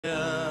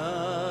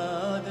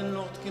يا ذا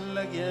الوقت كل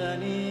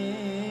لقياني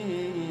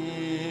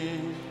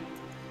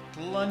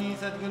طلاني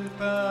ثقل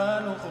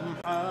بال وخم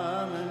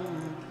حامل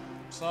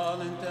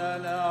صال انت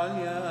على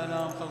عليا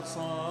لا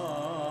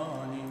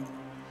خلصاني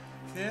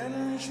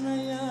فعلا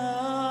شميا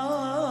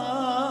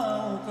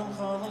وكم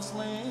خالص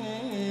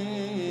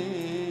لي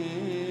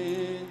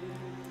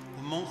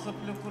ومنخب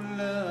لكل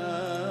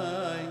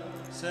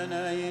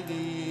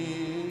سنايدي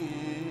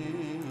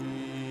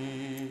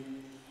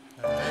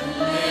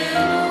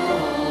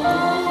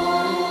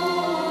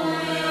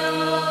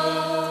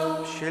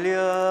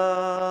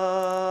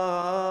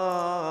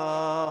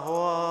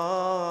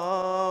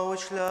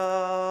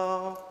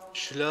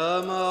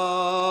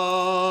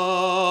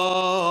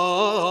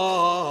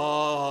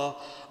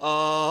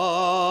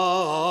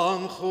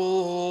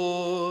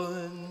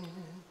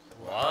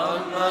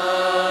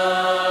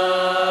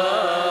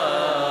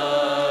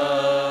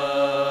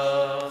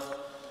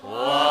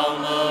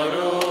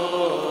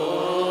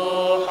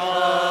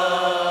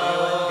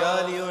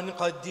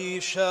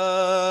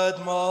شاد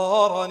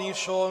مارني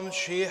شوم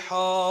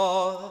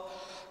شيحا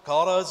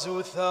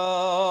كرزوثا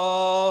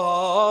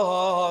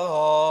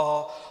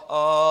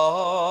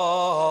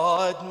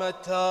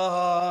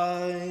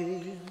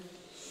أدمتاي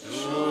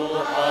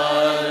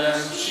شوحا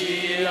لم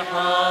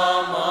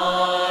شيحا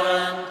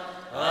مارن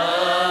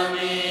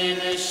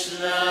آمين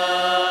شلا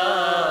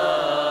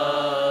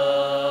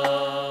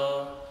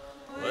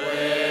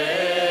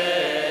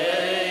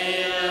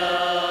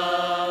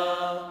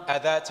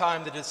At that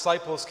time, the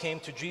disciples came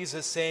to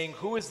Jesus saying,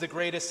 "Who is the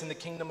greatest in the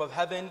kingdom of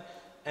heaven?"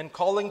 And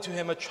calling to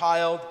him a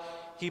child,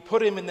 he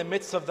put him in the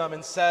midst of them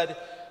and said,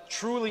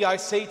 "Truly I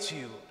say to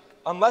you,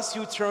 unless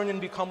you turn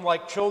and become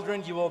like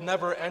children, you will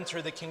never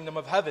enter the kingdom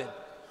of heaven.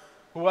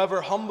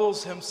 Whoever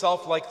humbles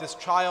himself like this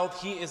child,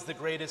 he is the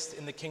greatest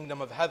in the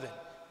kingdom of heaven.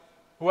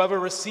 Whoever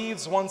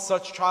receives one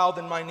such child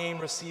in my name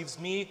receives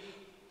me,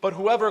 but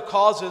whoever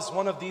causes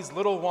one of these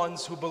little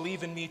ones who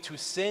believe in me to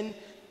sin,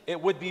 it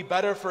would be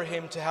better for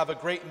him to have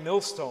a great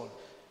millstone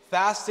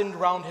fastened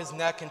round his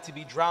neck and to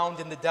be drowned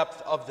in the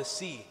depth of the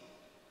sea.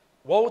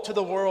 Woe to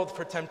the world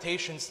for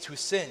temptations to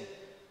sin,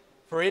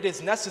 for it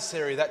is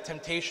necessary that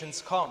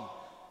temptations come,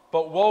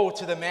 but woe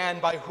to the man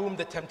by whom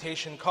the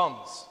temptation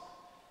comes.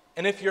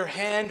 And if your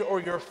hand or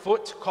your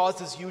foot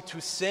causes you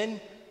to sin,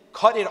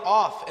 cut it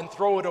off and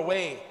throw it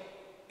away.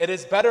 It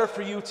is better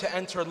for you to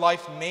enter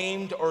life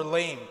maimed or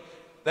lame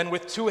than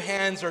with 2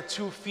 hands or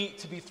 2 feet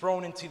to be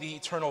thrown into the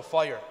eternal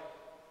fire.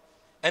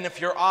 And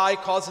if your eye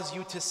causes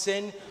you to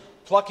sin,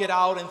 pluck it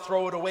out and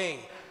throw it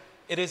away.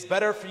 It is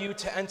better for you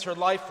to enter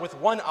life with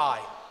 1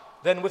 eye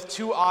than with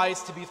 2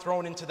 eyes to be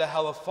thrown into the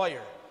hell of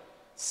fire.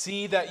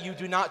 See that you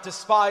do not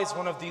despise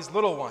one of these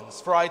little ones,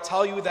 for I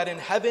tell you that in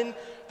heaven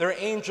their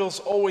angels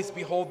always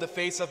behold the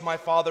face of my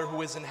Father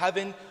who is in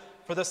heaven,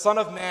 for the Son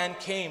of Man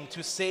came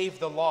to save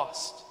the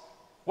lost.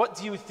 What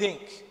do you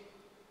think?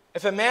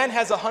 If a man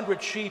has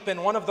 100 sheep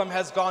and one of them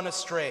has gone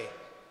astray,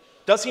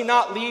 does he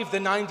not leave the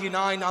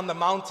 99 on the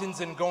mountains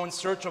and go in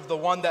search of the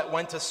one that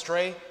went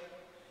astray?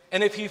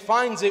 And if he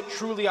finds it,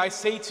 truly I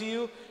say to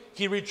you,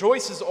 he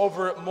rejoices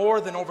over it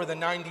more than over the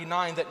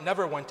 99 that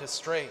never went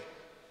astray.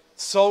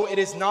 So it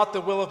is not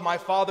the will of my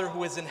Father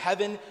who is in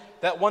heaven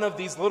that one of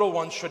these little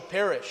ones should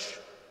perish.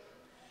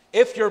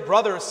 If your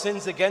brother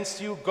sins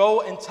against you, go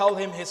and tell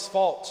him his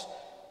fault,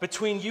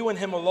 between you and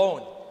him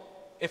alone.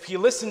 If he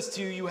listens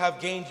to you, you have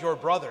gained your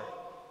brother.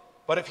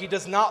 But if he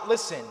does not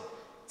listen,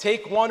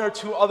 take 1 or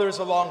 2 others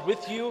along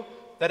with you,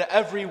 that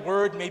every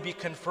word may be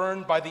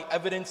confirmed by the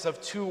evidence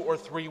of 2 or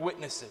 3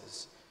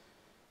 witnesses.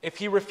 If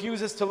he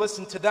refuses to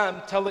listen to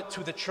them, tell it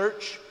to the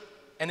church.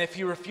 And if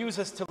he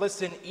refuses to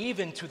listen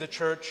even to the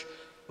church,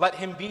 let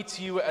him be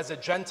to you as a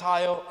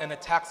Gentile and a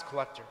tax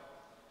collector.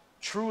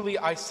 Truly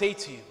I say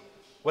to you,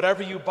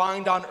 whatever you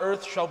bind on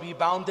earth shall be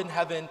bound in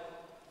heaven,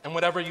 and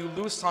whatever you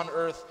loose on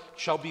earth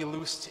shall be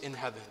loosed in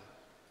heaven."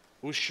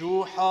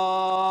 وشوحا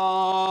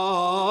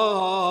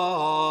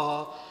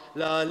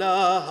لا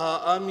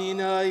لها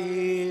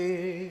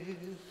أميني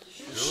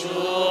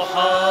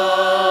شوحا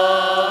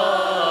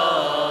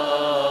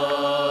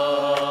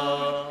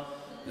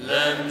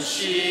لم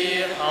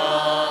شيحا.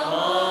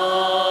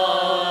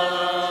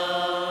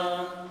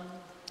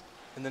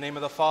 In the name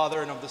of the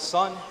Father, and of the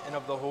Son, and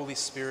of the Holy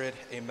Spirit,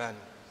 amen.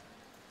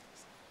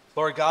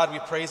 Lord God, we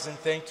praise and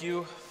thank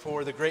you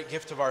for the great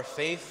gift of our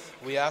faith.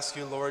 We ask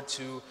you, Lord,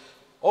 to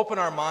open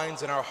our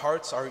minds and our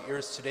hearts, our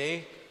ears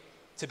today,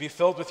 to be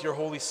filled with your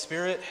Holy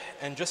Spirit,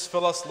 and just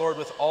fill us, Lord,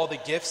 with all the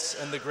gifts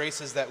and the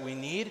graces that we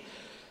need.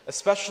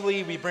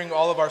 Especially, we bring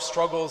all of our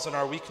struggles and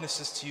our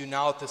weaknesses to you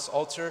now at this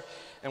altar,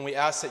 and we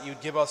ask that you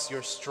give us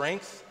your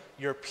strength,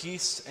 your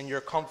peace, and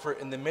your comfort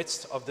in the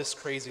midst of this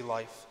crazy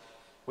life.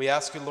 We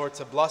ask you, Lord,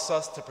 to bless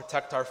us, to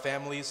protect our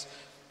families,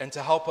 and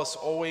to help us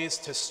always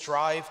to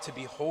strive to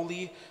be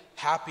holy,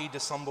 happy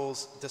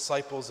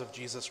disciples of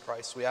Jesus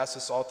Christ. We ask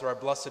this all through our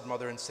Blessed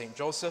Mother and Saint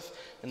Joseph,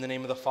 in the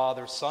name of the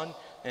Father, Son,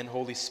 and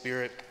Holy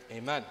Spirit.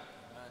 Amen.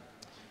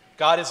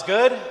 God is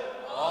good.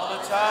 All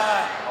the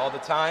time. All the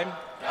time.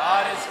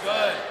 God is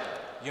good.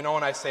 You know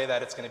when I say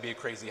that, it's going to be a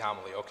crazy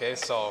homily, okay?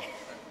 So,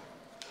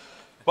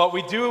 but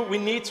we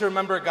need to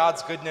remember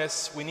God's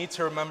goodness. We need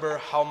to remember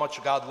how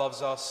much God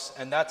loves us,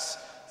 and that's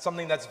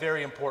something that's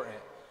very important.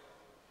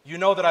 You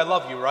know that I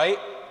love you, right?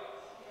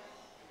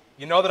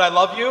 You know that I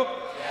love you?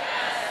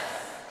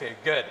 Yes. Okay,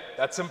 good.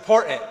 That's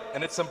important.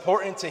 And it's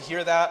important to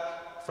hear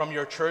that from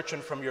your church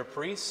and from your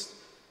priest,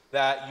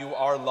 that you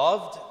are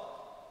loved,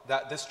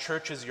 that this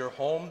church is your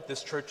home,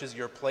 this church is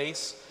your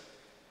place.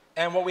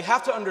 And what we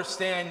have to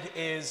understand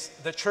is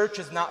the church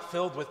is not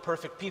filled with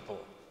perfect people,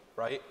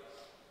 right?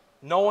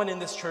 No one in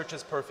this church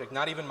is perfect,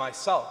 not even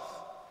myself.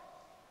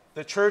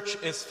 The church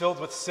is filled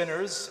with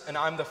sinners, and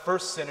I'm the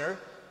first sinner,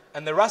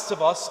 and the rest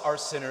of us are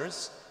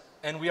sinners,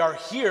 and we are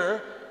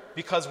here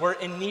because we're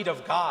in need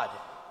of God.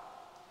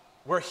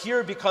 We're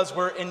here because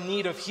we're in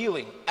need of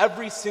healing,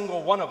 every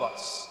single one of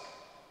us.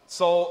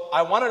 So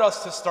I wanted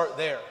us to start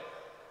there,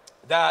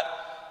 that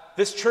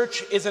this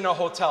church isn't a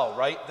hotel,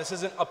 right? This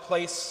isn't a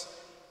place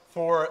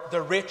for the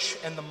rich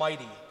and the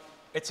mighty.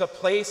 It's a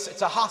place,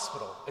 it's a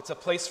hospital. It's a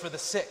place for the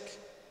sick.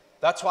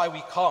 That's why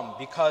we come,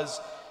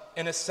 because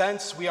in a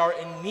sense, we are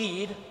in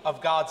need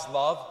of God's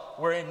love.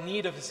 We're in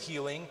need of his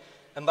healing,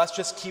 and let's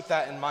just keep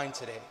that in mind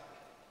today.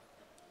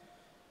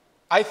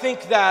 I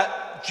think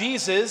that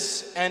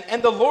Jesus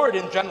and the Lord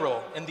in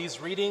general in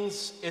these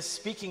readings is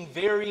speaking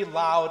very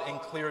loud and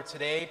clear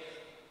today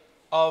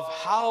of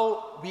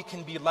how we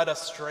can be led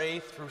astray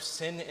through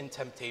sin and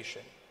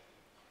temptation.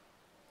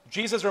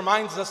 Jesus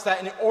reminds us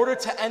that in order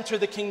to enter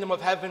the kingdom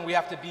of heaven, we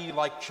have to be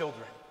like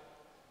children.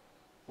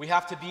 We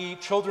have to be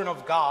children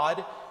of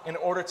God in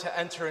order to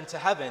enter into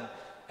heaven.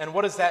 And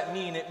what does that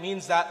mean? It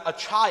means that a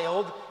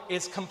child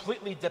is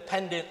completely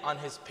dependent on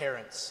his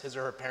parents, his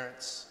or her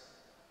parents.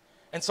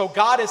 And so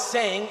God is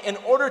saying, in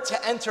order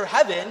to enter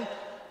heaven,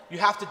 you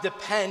have to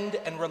depend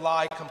and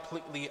rely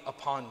completely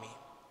upon me.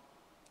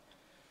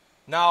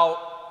 Now,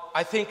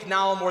 I think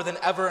now more than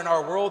ever in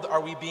our world are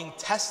we being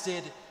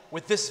tested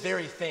with this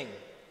very thing,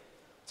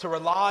 to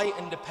rely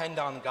and depend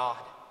on God.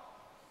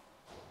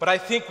 But I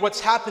think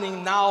what's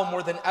happening now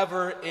more than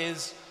ever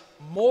is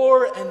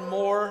more and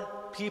more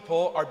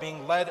people are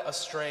being led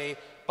astray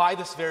by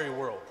this very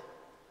world.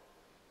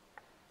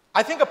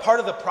 I think a part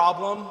of the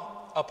problem,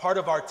 a part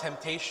of our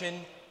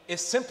temptation,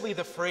 is simply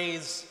the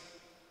phrase,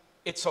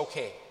 it's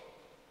okay.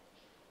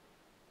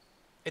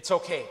 It's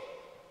okay.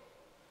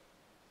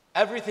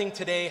 Everything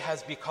today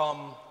has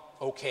become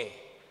okay.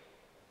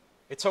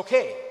 It's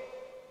okay.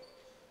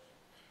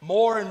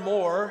 More and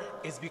more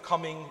is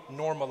becoming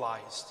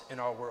normalized in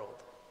our world.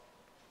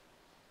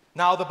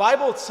 Now, the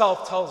Bible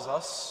itself tells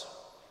us,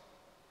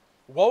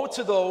 woe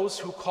to those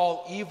who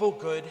call evil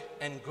good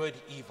and good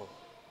evil.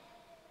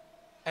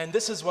 And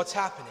this is what's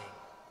happening.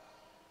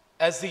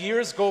 As the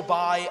years go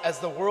by, as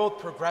the world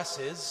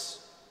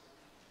progresses,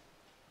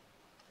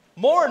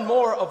 more and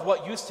more of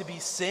what used to be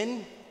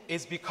sin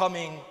is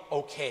becoming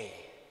okay.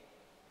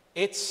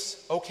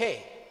 It's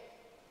okay.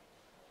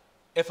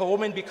 If a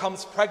woman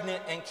becomes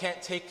pregnant and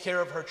can't take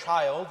care of her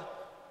child,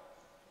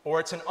 or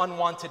it's an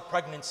unwanted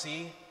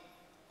pregnancy,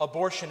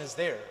 abortion is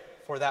there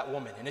for that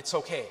woman, and it's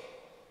okay.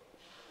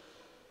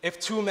 If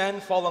two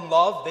men fall in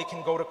love, they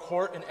can go to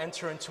court and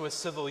enter into a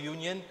civil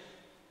union.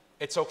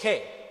 It's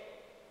okay.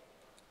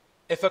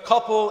 If a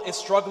couple is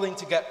struggling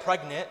to get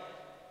pregnant,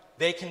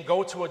 they can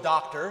go to a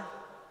doctor,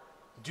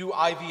 do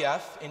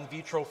IVF, in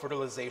vitro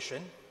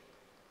fertilization,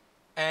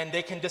 and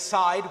they can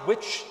decide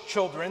which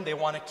children they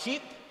want to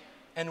keep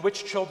and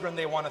which children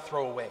they want to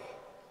throw away,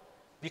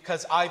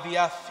 because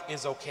IVF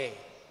is okay.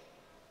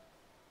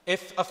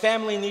 If a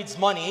family needs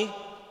money,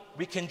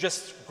 we can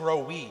just grow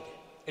weed.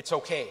 It's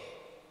okay.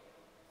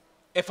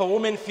 If a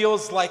woman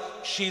feels like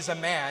she's a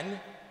man,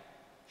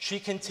 she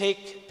can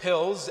take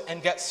pills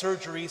and get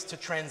surgeries to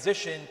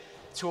transition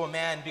to a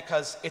man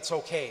because it's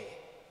okay.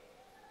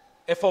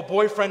 If a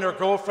boyfriend or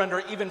girlfriend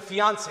or even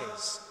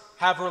fiancés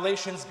have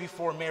relations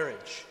before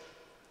marriage,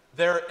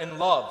 they're in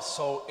love,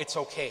 so it's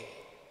okay.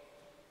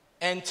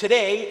 And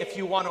today, if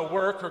you want to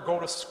work or go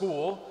to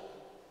school,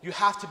 you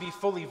have to be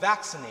fully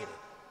vaccinated.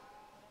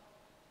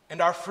 And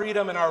our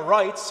freedom and our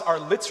rights are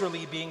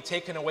literally being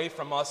taken away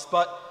from us,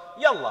 but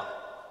yallah,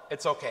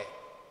 it's okay.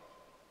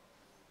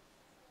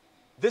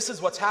 This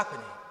is what's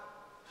happening.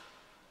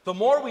 The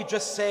more we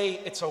just say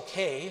it's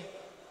okay,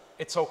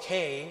 it's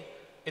okay,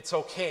 it's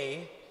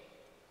okay,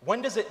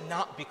 when does it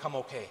not become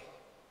okay?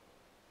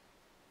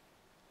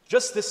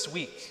 Just this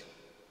week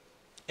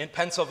in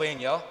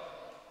Pennsylvania,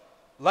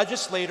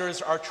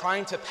 legislators are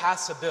trying to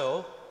pass a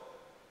bill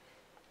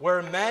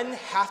where men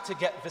have to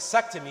get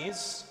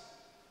vasectomies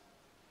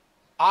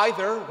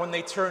either when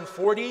they turn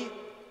 40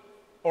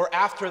 or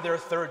after their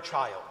third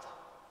child.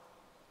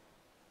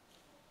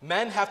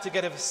 Men have to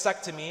get a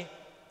vasectomy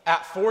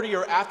at 40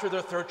 or after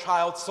their third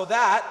child so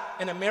that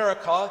in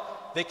America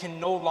they can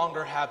no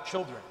longer have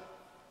children.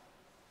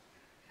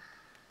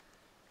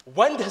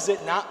 When does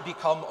it not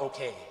become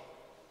okay?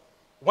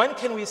 When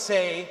can we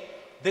say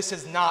this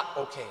is not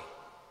okay?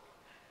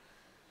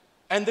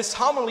 And this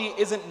homily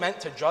isn't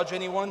meant to judge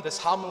anyone. This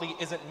homily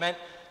isn't meant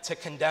to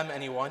condemn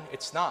anyone.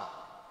 It's not.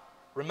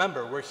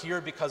 Remember, we're here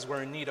because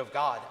we're in need of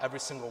God, every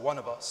single one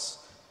of us.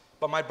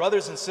 But my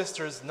brothers and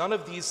sisters, none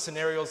of these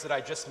scenarios that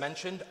I just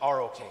mentioned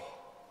are okay.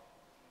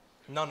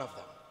 None of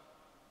them.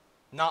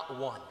 Not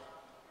one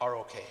are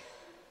okay.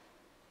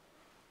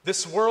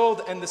 This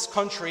world and this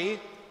country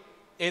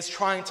is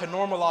trying to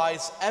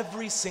normalize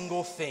every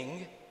single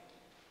thing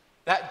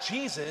that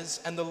Jesus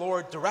and the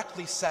Lord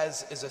directly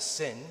says is a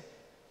sin,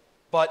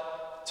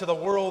 but to the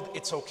world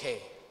it's okay.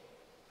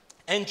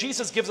 And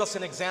Jesus gives us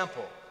an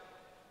example.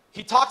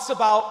 He talks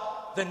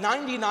about the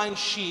 99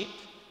 sheep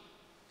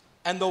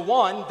and the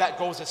one that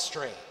goes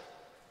astray.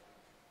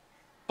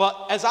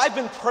 But as I've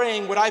been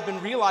praying, what I've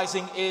been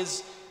realizing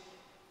is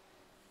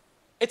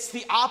it's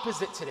the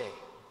opposite today.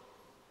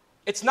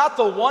 It's not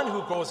the one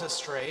who goes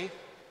astray.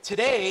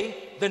 Today,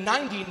 the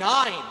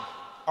 99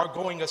 are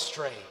going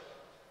astray,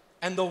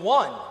 and the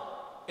one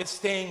is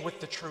staying with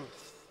the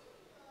truth.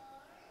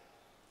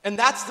 And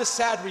that's the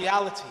sad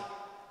reality.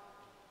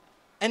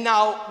 And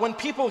now, when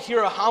people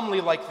hear a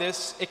homily like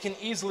this, it can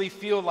easily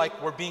feel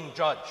like we're being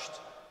judged.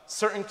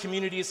 Certain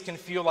communities can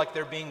feel like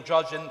they're being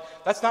judged, and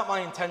that's not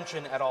my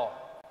intention at all.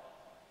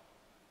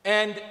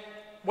 And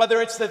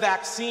whether it's the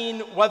vaccine,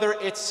 whether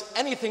it's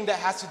anything that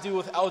has to do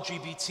with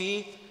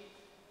LGBT,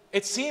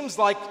 it seems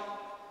like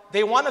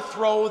they want to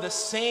throw the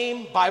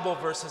same Bible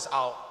verses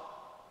out.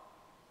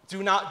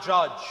 Do not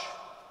judge.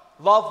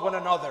 Love one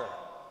another.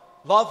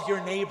 Love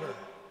your neighbor.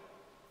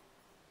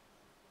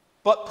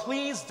 But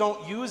please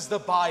don't use the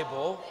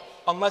Bible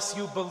unless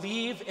you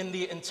believe in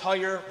the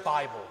entire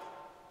Bible.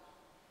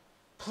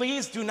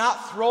 Please do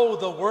not throw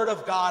the Word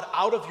of God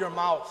out of your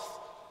mouth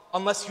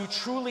unless you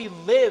truly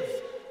live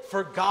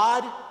for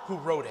God who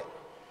wrote it.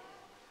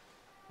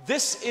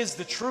 This is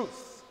the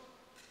truth.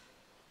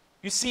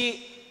 You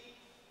see,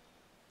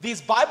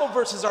 these Bible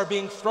verses are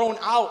being thrown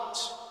out,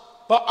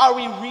 but are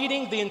we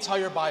reading the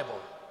entire Bible?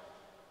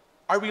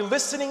 Are we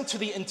listening to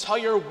the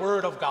entire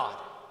Word of God?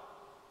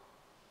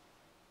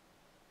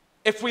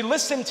 If we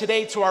listen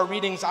today to our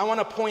readings, I want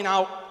to point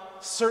out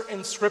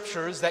certain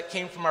scriptures that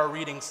came from our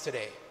readings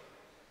today.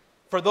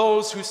 For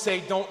those who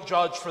say don't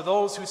judge, for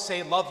those who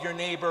say love your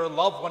neighbor,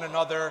 love one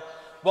another,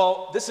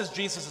 well, this is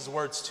Jesus'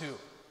 words too.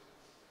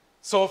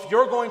 So if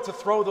you're going to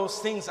throw those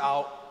things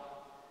out,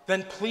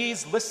 then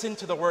please listen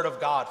to the word of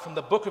God from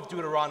the book of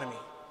Deuteronomy.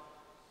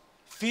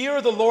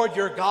 Fear the Lord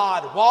your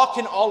God, walk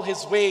in all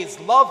his ways,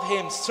 love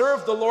him,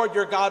 serve the Lord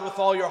your God with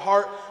all your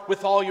heart,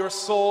 with all your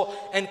soul,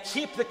 and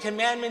keep the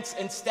commandments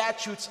and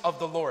statutes of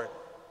the Lord.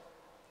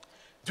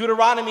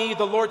 Deuteronomy,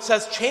 the Lord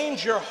says,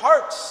 change your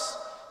hearts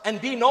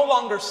and be no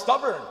longer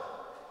stubborn.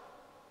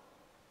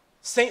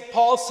 St.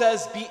 Paul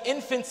says, be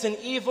infants in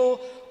evil,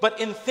 but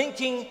in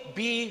thinking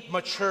be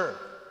mature.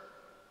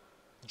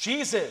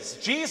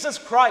 Jesus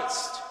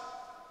Christ,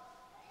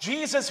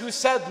 Jesus who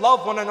said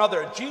love one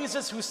another,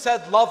 Jesus who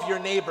said love your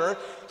neighbor,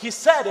 he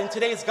said in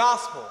today's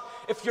gospel,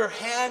 if your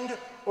hand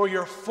or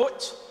your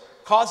foot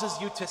causes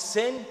you to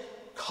sin,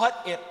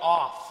 cut it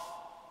off.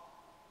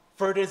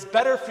 For it is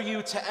better for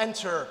you to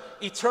enter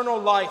eternal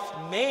life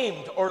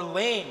maimed or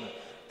lame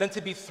than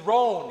to be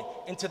thrown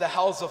into the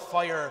hells of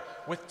fire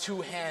with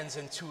 2 hands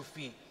and 2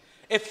 feet.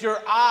 If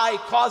your eye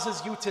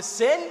causes you to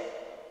sin,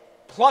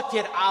 pluck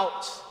it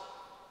out.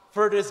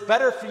 For it is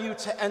better for you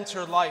to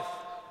enter life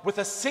with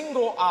a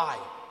single eye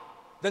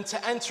than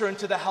to enter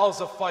into the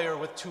hells of fire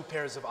with 2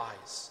 pairs of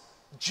eyes.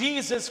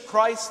 Jesus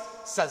Christ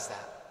says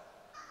that.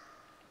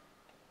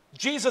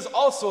 Jesus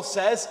also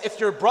says,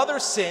 if your brother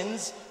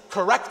sins,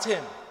 correct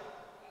him.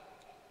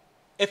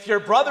 If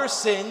your brother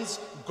sins,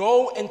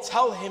 go and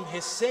tell him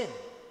his sin.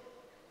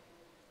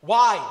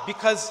 Why?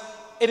 Because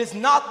it is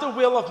not the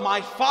will of my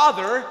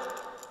Father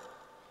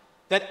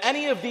that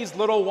any of these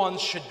little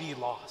ones should be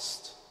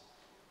lost.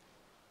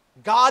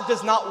 God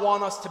does not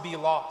want us to be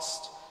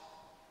lost.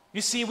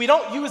 You see, we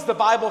don't use the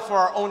Bible for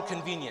our own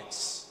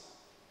convenience.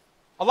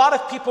 A lot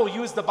of people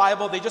use the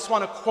Bible, they just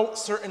want to quote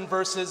certain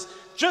verses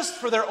just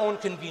for their own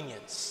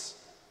convenience.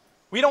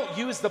 We don't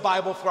use the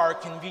Bible for our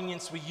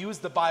convenience, we use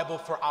the Bible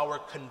for our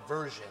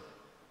conversion,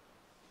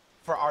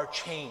 for our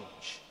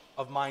change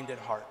of mind and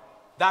heart.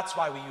 That's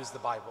why we use the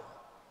Bible.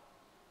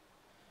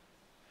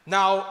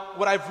 Now,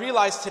 what I've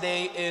realized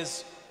today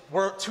is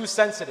we're too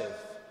sensitive.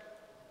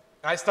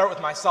 And I start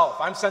with myself.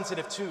 I'm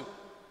sensitive too.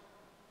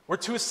 We're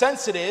too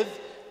sensitive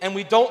and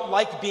we don't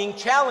like being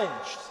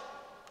challenged.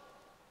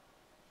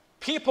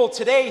 People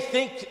today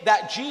think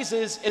that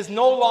Jesus is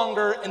no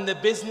longer in the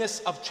business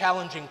of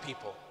challenging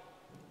people.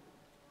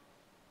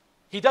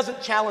 He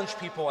doesn't challenge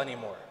people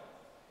anymore.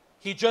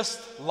 He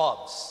just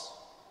loves.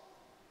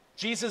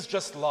 Jesus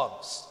just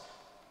loves.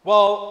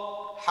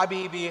 Well,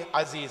 Habibi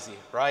Azizi,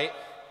 right?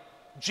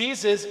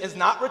 Jesus is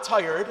not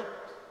retired.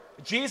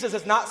 Jesus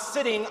is not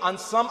sitting on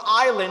some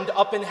island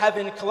up in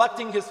heaven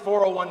collecting his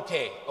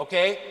 401k,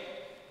 okay?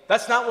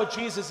 That's not what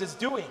Jesus is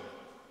doing.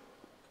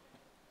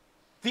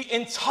 The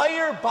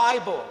entire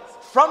Bible,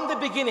 from the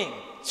beginning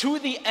to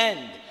the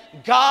end,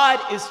 God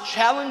is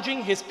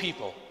challenging his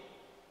people.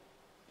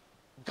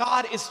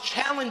 God is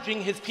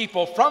challenging his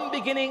people from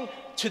beginning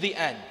to the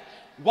end.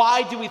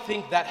 Why do we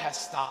think that has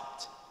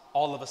stopped?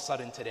 all of a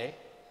sudden today.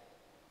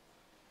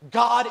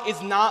 God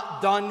is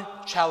not done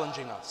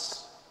challenging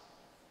us.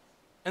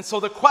 And so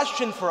the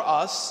question for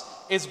us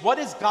is, what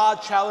is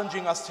God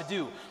challenging us to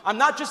do? I'm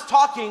not just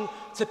talking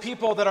to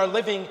people that are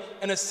living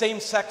in a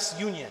same-sex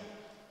union.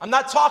 I'm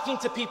not talking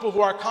to people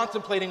who are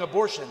contemplating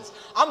abortions.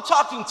 I'm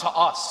talking to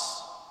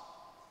us.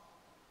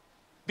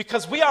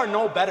 Because we are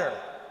no better.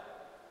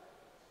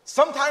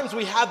 Sometimes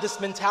we have this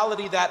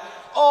mentality that,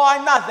 oh,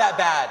 I'm not that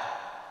bad.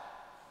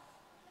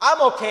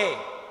 I'm okay.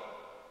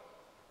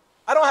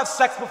 I don't have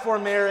sex before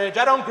marriage.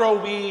 I don't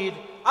grow weed.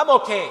 I'm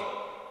okay.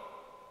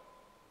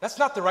 That's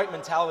not the right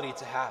mentality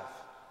to have.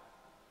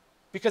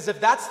 Because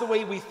if that's the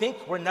way we think,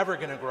 we're never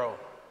going to grow.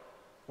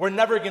 We're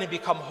never going to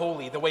become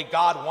holy the way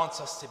God wants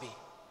us to be.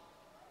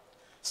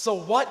 So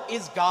what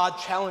is God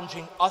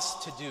challenging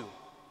us to do?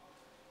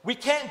 We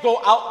can't go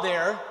out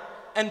there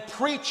and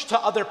preach to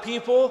other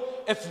people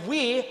if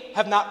we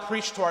have not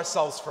preached to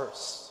ourselves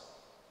first.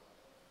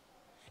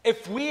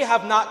 If we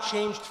have not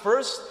changed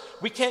first,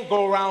 we can't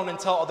go around and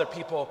tell other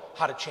people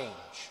how to change.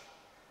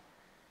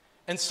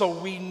 And so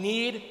we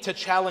need to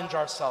challenge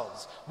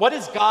ourselves. What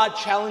is God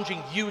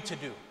challenging you to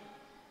do?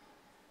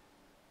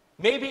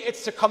 Maybe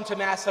it's to come to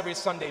Mass every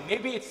Sunday.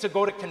 Maybe it's to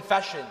go to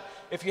confession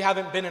if you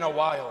haven't been in a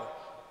while.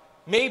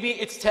 Maybe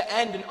it's to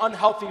end an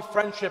unhealthy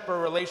friendship or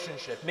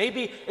relationship.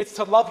 Maybe it's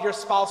to love your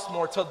spouse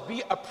more, to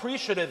be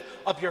appreciative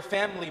of your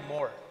family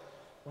more.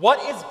 What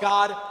is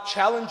God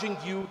challenging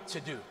you to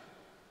do?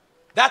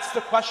 That's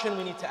the question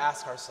we need to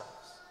ask ourselves.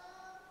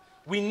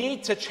 We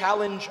need to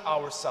challenge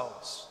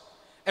ourselves.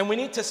 And we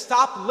need to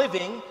stop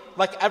living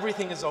like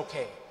everything is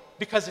okay,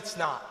 because it's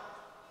not.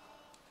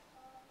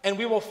 And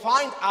we will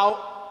find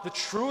out the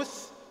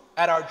truth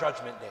at our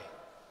judgment day.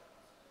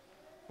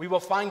 We will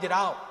find it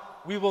out.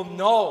 We will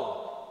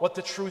know what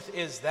the truth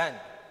is then.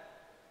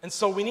 And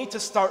so we need to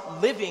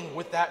start living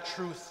with that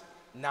truth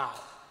now.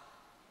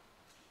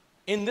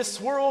 In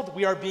this world,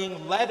 we are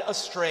being led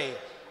astray.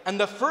 And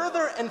the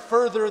further and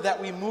further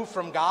that we move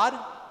from God,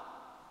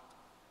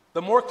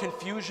 the more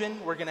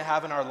confusion we're going to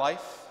have in our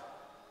life,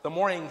 the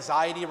more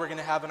anxiety we're going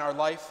to have in our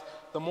life,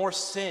 the more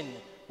sin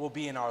will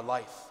be in our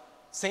life.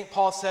 St.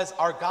 Paul says,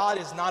 our God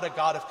is not a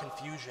God of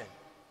confusion.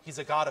 He's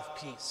a God of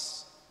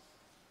peace.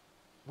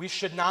 We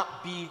should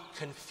not be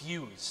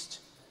confused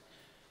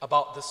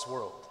about this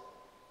world.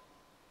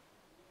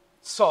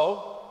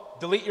 So,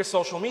 delete your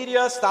social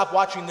media, stop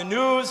watching the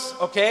news,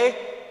 okay?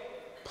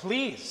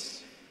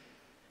 Please.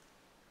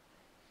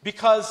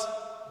 Because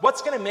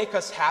what's going to make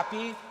us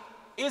happy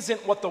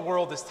isn't what the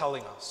world is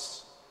telling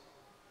us.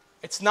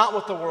 It's not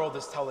what the world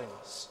is telling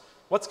us.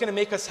 What's going to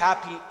make us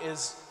happy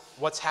is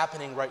what's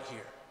happening right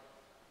here.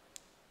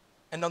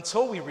 And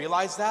until we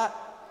realize that,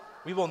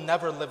 we will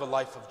never live a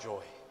life of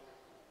joy.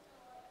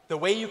 The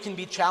way you can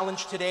be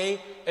challenged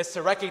today is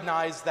to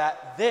recognize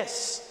that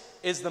this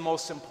is the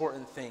most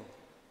important thing.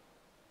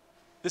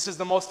 This is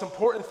the most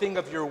important thing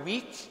of your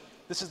week.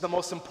 This is the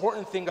most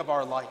important thing of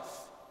our life.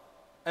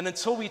 And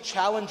until we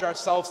challenge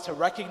ourselves to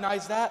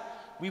recognize that,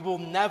 we will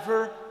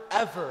never,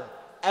 ever,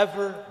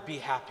 ever be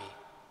happy.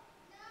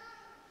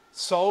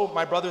 So,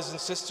 my brothers and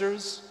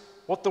sisters,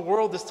 what the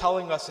world is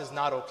telling us is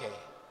not okay.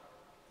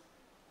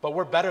 But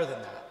we're better than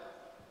that.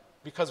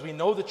 Because we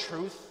know the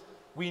truth,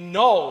 we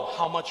know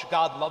how much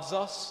God loves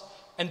us,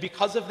 and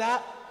because of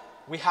that,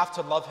 we have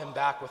to love Him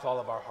back with all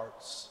of our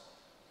hearts.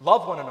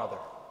 Love one another.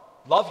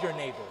 Love your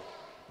neighbor.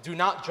 Do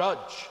not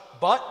judge.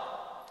 But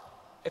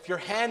if your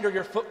hand or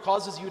your foot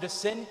causes you to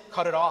sin,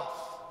 cut it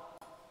off.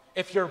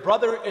 If your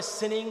brother is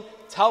sinning,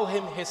 tell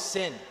him his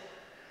sin.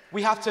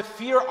 We have to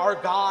fear our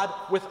God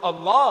with a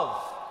love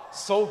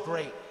so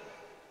great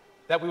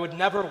that we would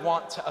never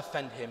want to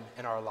offend Him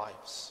in our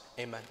lives.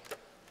 Amen.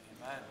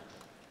 Amen.